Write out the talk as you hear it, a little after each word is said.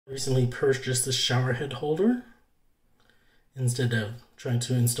Recently purchased this shower head holder instead of trying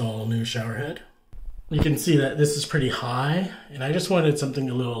to install a new shower head. You can see that this is pretty high, and I just wanted something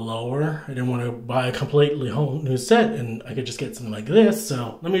a little lower. I didn't want to buy a completely whole new set, and I could just get something like this.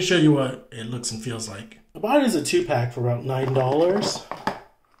 So let me show you what it looks and feels like. I bought it as a 2-pack for about $9.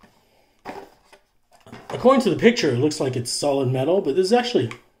 According to the picture, it looks like it's solid metal, but this is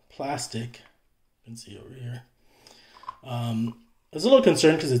actually plastic. You can see over here. I was a little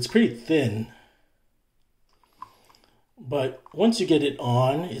concerned because it's pretty thin, but once you get it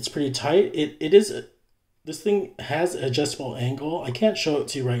on, it's pretty tight. This thing has adjustable angle. I can't show it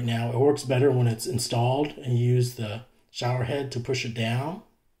to you right now. It works better when it's installed and you use the shower head to push it down.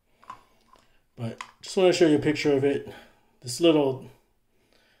 But just want to show you a picture of it. This little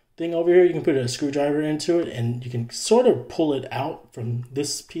thing over here, you can put a screwdriver into it and you can sort of pull it out from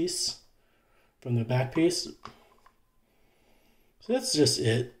this piece, from the back piece. So that's just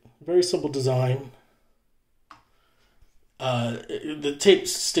it. Very simple design. The tape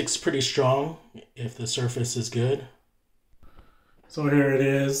sticks pretty strong if the surface is good. So here it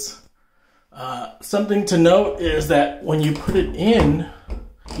is. Something to note is that when you put it in,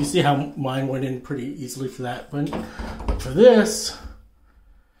 you see how mine went in pretty easily for that one. But for this,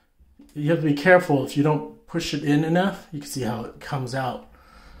 you have to be careful. If you don't push it in enough, you can see how it comes out.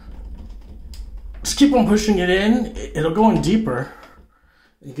 Just keep on pushing it in. It'll go in deeper.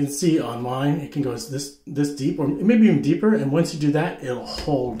 You can see on mine, it can go this deep, or maybe even deeper. And once you do that, it'll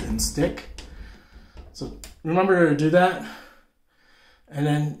hold and stick. So remember to do that. And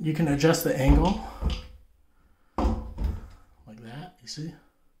then you can adjust the angle like that, you see?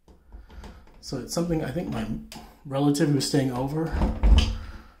 So it's something I think my relative who's staying over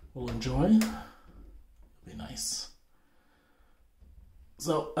will enjoy. It'll be nice.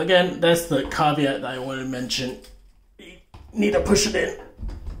 So again, that's the caveat that I wanted to mention. You need to push it in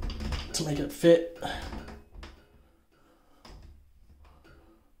to make it fit.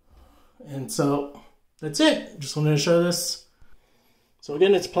 And so that's it. Just wanted to show this. So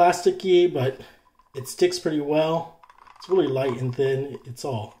again, it's plasticky, but it sticks pretty well. It's really light and thin. It's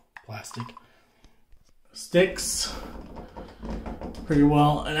all plastic. Sticks pretty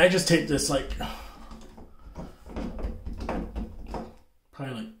well. And I just taped this like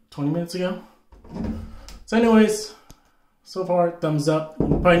probably like 20 minutes ago. So anyways, so far, thumbs up. You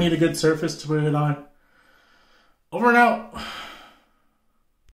probably need a good surface to put it on. Over and out.